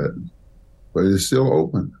going to do that. But it's still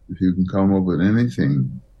open. If you can come up with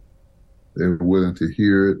anything, they're willing to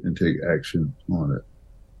hear it and take action on it.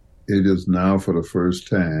 It is now, for the first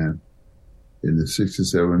time in the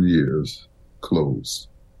 67 years, closed.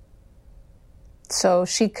 So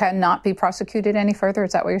she cannot be prosecuted any further?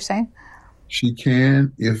 Is that what you're saying? She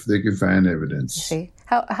can, if they can find evidence. She?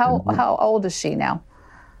 How old is she now?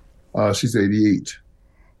 She's 88.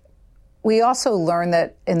 We also learned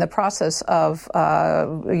that in the process of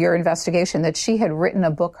your investigation that she had written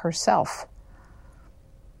a book herself.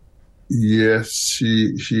 Yes,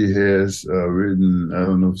 she has written, I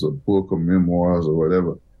don't know if it's a book or memoirs or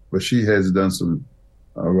whatever, but she has done some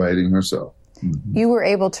writing herself. Mm-hmm. You were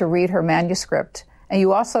able to read her manuscript, and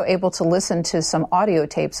you also able to listen to some audio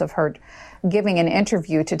tapes of her giving an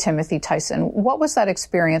interview to Timothy Tyson. What was that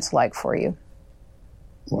experience like for you?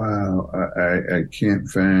 Wow, I can't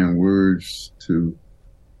find words to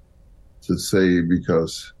say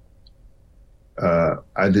because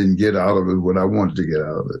I didn't get out of it what I wanted to get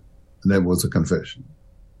out of it, and that was a confession.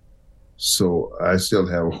 So I still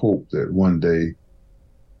have hope that one day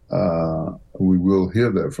we will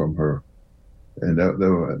hear that from her, and that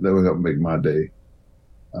will help make my day.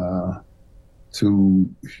 To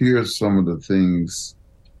hear some of the things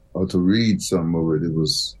or to read some of it, it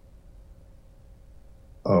was,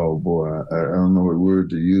 oh boy, I don't know what word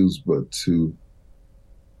to use, but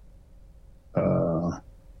I'm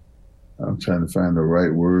trying to find the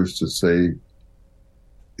right words to say.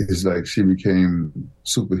 It's like she became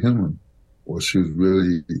superhuman, or she was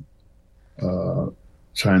really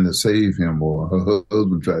trying to save him, or her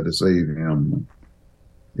husband tried to save him.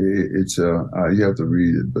 It's you have to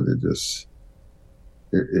read it, but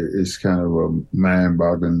it's kind of a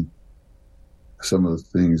mind-boggling. Some of the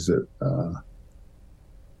things that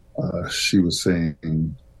she was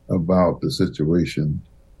saying about the situation,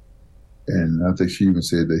 and I think she even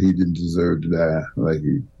said that he didn't deserve to die like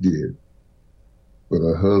he did, but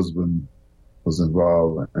her husband was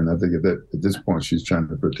involved, and I think at this point she's trying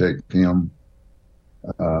to protect him,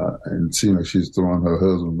 and it seemed like she's throwing her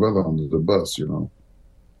husband's brother under the bus, you know.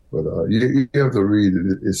 But you have to read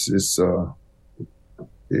it.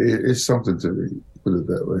 It's something to read, put it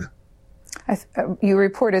that way. You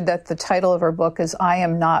reported that the title of her book is "I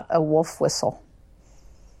Am Not a Wolf Whistle."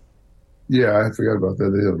 Yeah, I forgot about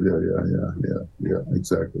that. Yeah,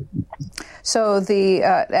 exactly. So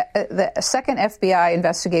the second FBI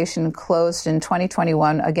investigation closed in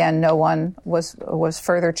 2021. Again, no one was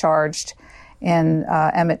further charged in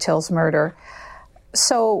Emmett Till's murder.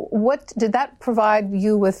 So what did that provide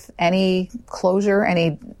you with? Any closure,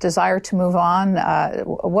 any desire to move on?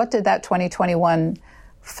 What did that 2021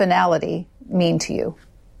 finality mean to you?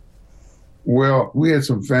 Well, we had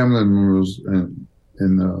some family members in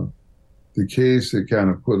the case that kind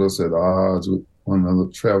of put us at odds with one another,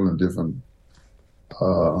 traveling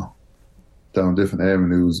down different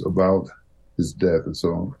avenues about his death and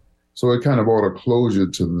so on. So it kind of brought a closure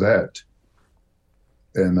to that.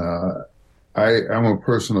 And I'm a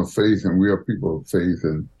person of faith, and we are people of faith.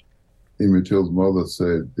 And Emmett Till's mother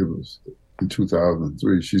said, it was in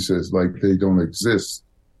 2003, she says, like, they don't exist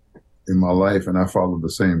in my life, and I follow the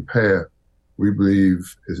same path. We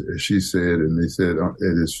believe, as she said, and they said at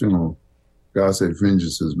his funeral, God said,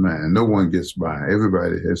 vengeance is mine. No one gets by.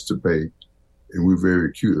 Everybody has to pay, and we're very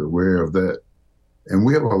acute aware of that. And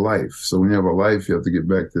we have a life. So when you have a life, you have to get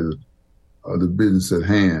back to the business at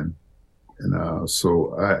hand. And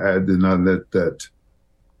so I did not let that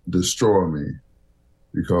destroy me,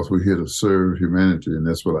 because we're here to serve humanity, and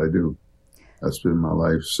that's what I do. I spend my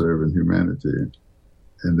life serving humanity,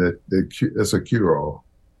 and that's a cure-all.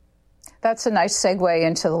 That's a nice segue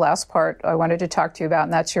into the last part I wanted to talk to you about,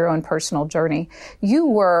 and that's your own personal journey. You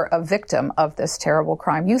were a victim of this terrible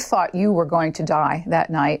crime. You thought you were going to die that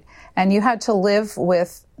night, and you had to live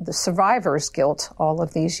with the survivor's guilt all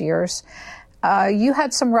of these years. You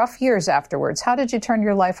had some rough years afterwards. How did you turn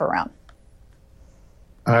your life around?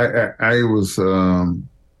 I was always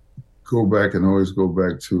go back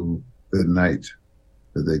to that night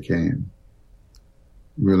that they came,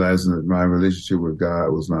 realizing that my relationship with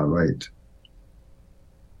God was not right.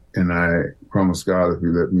 And I promised God if he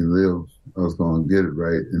let me live, I was going to get it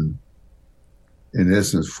right and, in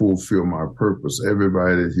essence, fulfill my purpose.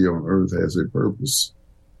 Everybody here on earth has a purpose,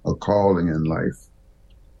 a calling in life.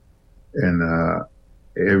 And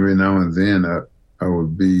every now and then I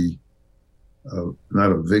would be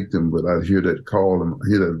not a victim, but I'd hear that call and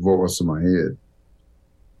hear that voice in my head.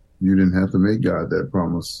 You didn't have to make God that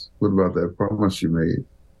promise. What about that promise you made?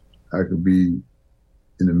 I could be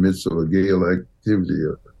in the midst of a gale activity,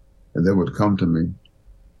 and that would come to me.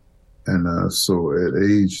 And so at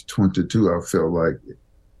age 22, I felt like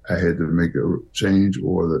I had to make a change,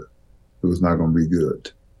 or that it was not going to be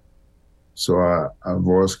good. So a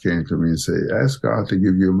voice came to me and said, ask God to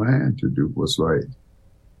give you a mind to do what's right.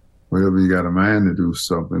 Whenever you got a mind to do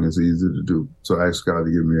something, it's easy to do. So I asked God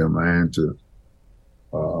to give me a mind to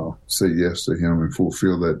say yes to him and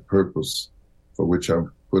fulfill that purpose for which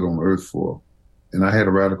I'm put on earth for. And I had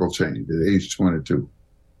a radical change at age 22.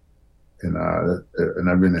 And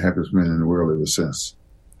I've been the happiest man in the world ever since.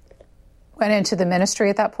 Went into the ministry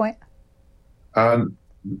at that point?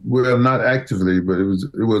 Well, not actively, but it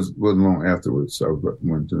wasn't long afterwards. So I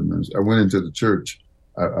went to the ministry. I went into the church.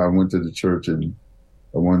 I went to the church, and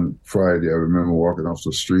one Friday I remember walking off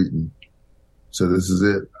the street and said, "This is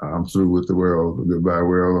it. I'm through with the world. Goodbye,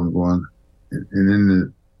 world. I'm going." And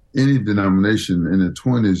in any denomination in the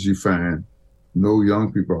 20s, you find no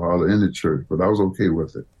young people hardly in the church, but I was okay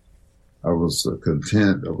with it. I was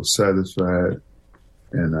content, I was satisfied,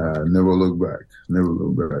 and I never looked back,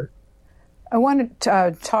 I want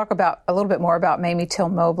to talk about a little bit more about Mamie Till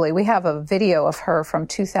Mobley. We have a video of her from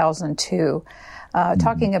 2002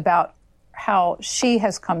 talking about how she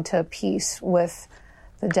has come to peace with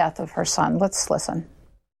the death of her son. Let's listen.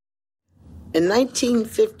 In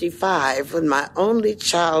 1955, when my only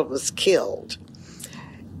child was killed,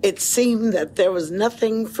 it seemed that there was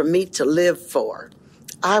nothing for me to live for.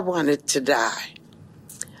 I wanted to die.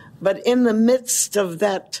 But in the midst of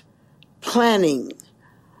that planning,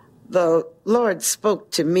 the Lord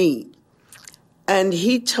spoke to me, and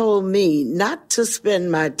he told me not to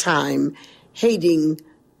spend my time hating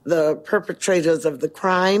the perpetrators of the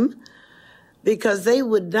crime, because they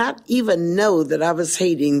would not even know that I was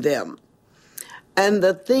hating them. And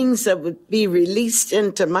the things that would be released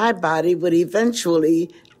into my body would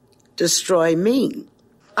eventually destroy me.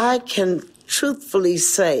 I can truthfully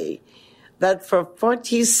say that for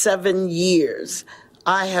 47 years,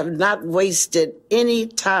 I have not wasted any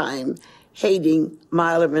time hating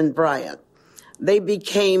Milam and Bryant. They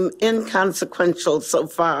became inconsequential so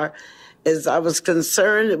far as I was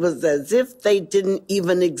concerned. It was as if they didn't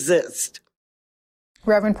even exist.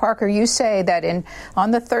 Reverend Parker, you say that on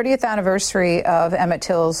the 30th anniversary of Emmett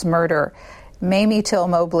Till's murder, Mamie Till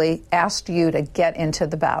Mobley asked you to get into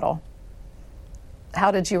the battle. How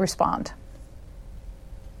did you respond?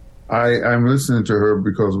 I'm listening to her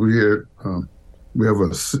because we have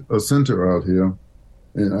a center out here,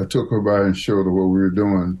 and I took her by and showed her what we were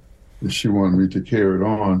doing, and she wanted me to carry it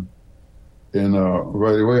on. And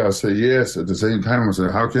right away I said yes. At the same time I said,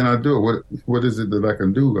 how can I do it? What is it that I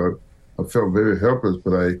can do? I felt very helpless,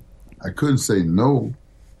 but I couldn't say no.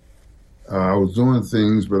 I was doing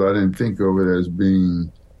things, but I didn't think of it as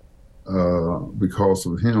being because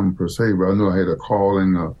of him per se, but I knew I had a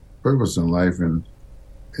calling, a purpose in life, and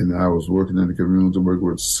I was working in the community, working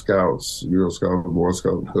with scouts, Girl Scouts, Boy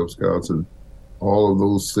Scouts, Cub Scouts, and all of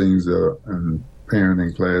those things, and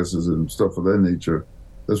parenting classes and stuff of that nature.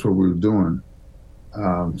 That's what we were doing.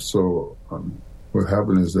 What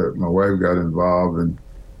happened is that my wife got involved, and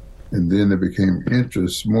then there became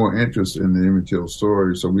more interest in the Emmett Till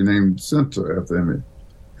story. So we named the center after Emmett,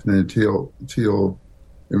 and then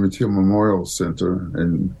Emmett Till Memorial Center,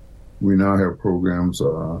 and we now have programs.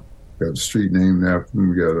 Got a street named after him.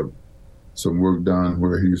 We got some work done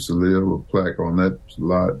where he used to live, a plaque on that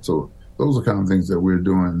lot. So those are the kind of things that we're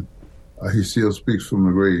doing. He still speaks from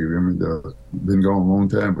the grave. I mean, been gone a long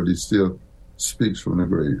time, but he still speaks from the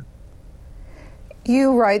grave.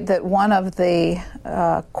 You write that one of the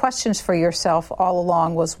questions for yourself all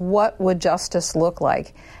along was, what would justice look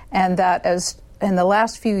like? And that as in the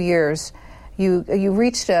last few years, you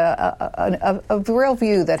reached a real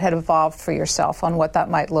view that had evolved for yourself on what that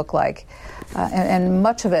might look like, and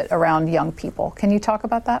much of it around young people. Can you talk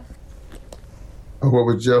about that? What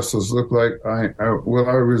would justice look like? I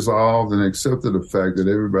resolved and accepted the fact that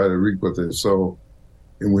everybody reap what they sow,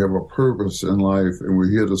 and we have a purpose in life, and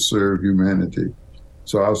we're here to serve humanity.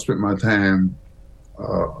 So I've spent my time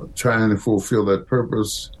trying to fulfill that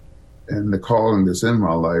purpose and the calling that's in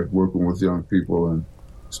my life, working with young people. And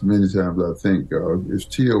many times I think if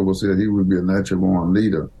Till was here, he would be a natural-born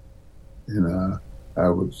leader. And I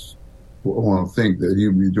want to think that he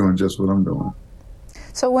would be doing just what I'm doing.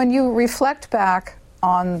 So when you reflect back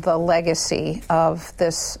on the legacy of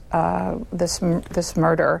this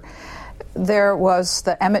murder, there was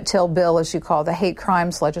the Emmett Till bill, as you call the hate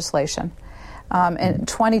crimes legislation. In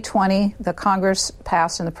 2020, the Congress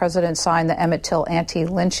passed and the President signed the Emmett Till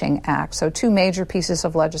Anti-Lynching Act, so two major pieces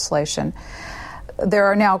of legislation. There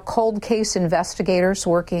are now cold case investigators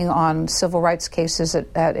working on civil rights cases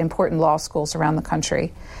at important law schools around the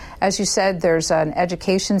country. As you said, there's an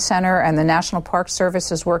education center, and the National Park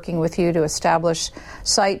Service is working with you to establish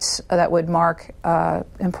sites that would mark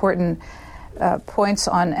important points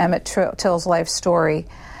on Emmett Till's life story.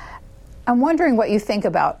 I'm wondering what you think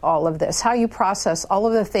about all of this, how you process all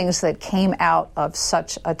of the things that came out of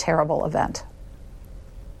such a terrible event.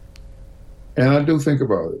 And I do think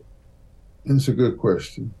about it. And it's a good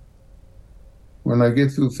question. When I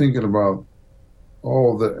get through thinking about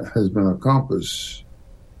all that has been accomplished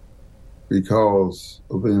because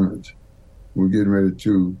of Emmett, we're getting ready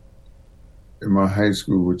to, in my high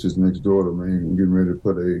school, which is next door to me, we're getting ready to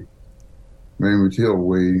put a Mamie Till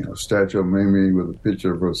Way, a statue of Mamie with a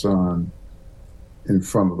picture of her son in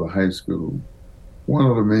front of the high school. One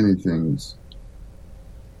of the many things.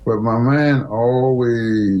 But my mind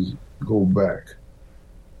always go back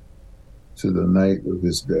to the night of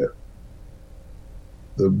his death.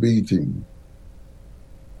 the beating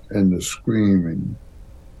and the screaming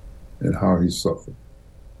and how he suffered.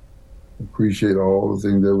 Appreciate all the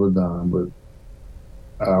things that were done, but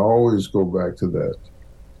I always go back to that.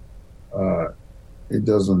 It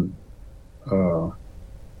doesn't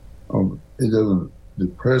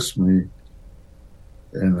depress me,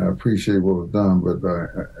 and I appreciate what was done. But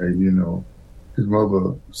his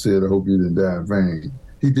mother said, "I hope you didn't die in vain."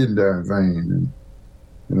 He didn't die in vain,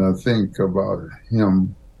 and I think about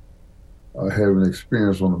him having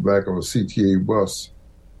experience on the back of a CTA bus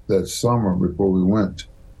that summer before we went.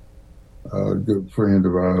 A good friend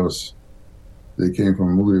of ours, they came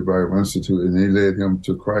from Moody Bible Institute, and they led him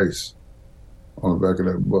to Christ on the back of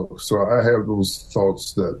that book. So I have those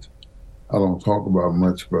thoughts that I don't talk about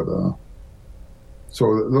much, but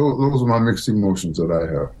so those are my mixed emotions that I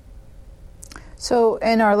have. So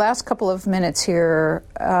in our last couple of minutes here,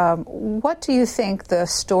 what do you think the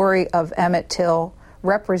story of Emmett Till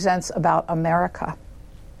represents about America?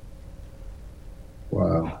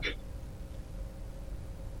 Wow.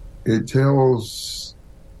 It tells,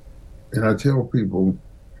 and I tell people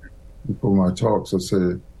before my talks, I say,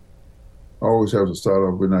 I always have to start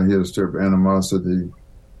off, we're not here to stir up animosity,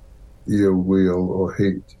 ill will, or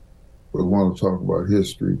hate, but want to talk about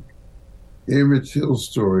history. Emmett Till's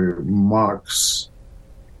story marks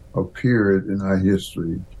a period in our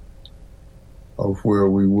history of where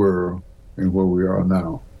we were and where we are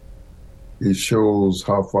now. It shows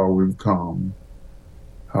how far we've come,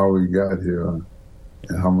 how we got here,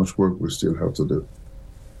 and how much work we still have to do.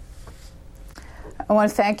 I want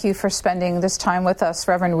to thank you for spending this time with us,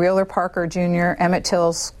 Reverend Wheeler Parker Jr., Emmett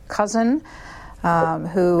Till's cousin,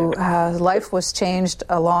 whose life was changed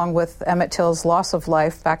along with Emmett Till's loss of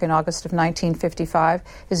life back in August of 1955.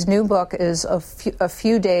 His new book is A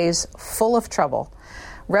Few Days Full of Trouble,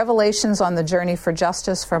 Revelations on the Journey for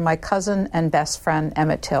Justice for My Cousin and Best Friend,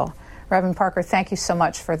 Emmett Till. Reverend Parker, thank you so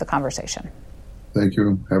much for the conversation. Thank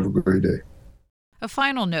you. Have a great day. A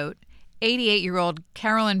final note. 88-year-old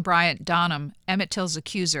Carolyn Bryant Donham, Emmett Till's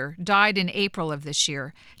accuser, died in April of this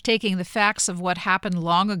year, taking the facts of what happened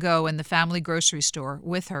long ago in the family grocery store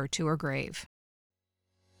with her to her grave.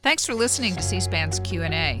 Thanks for listening to C-SPAN's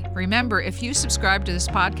Q&A. Remember, if you subscribe to this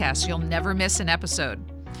podcast, you'll never miss an episode.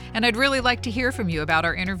 And I'd really like to hear from you about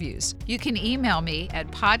our interviews. You can email me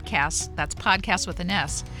at podcasts, that's podcast with an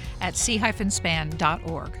S, at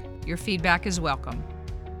c-span.org. Your feedback is welcome.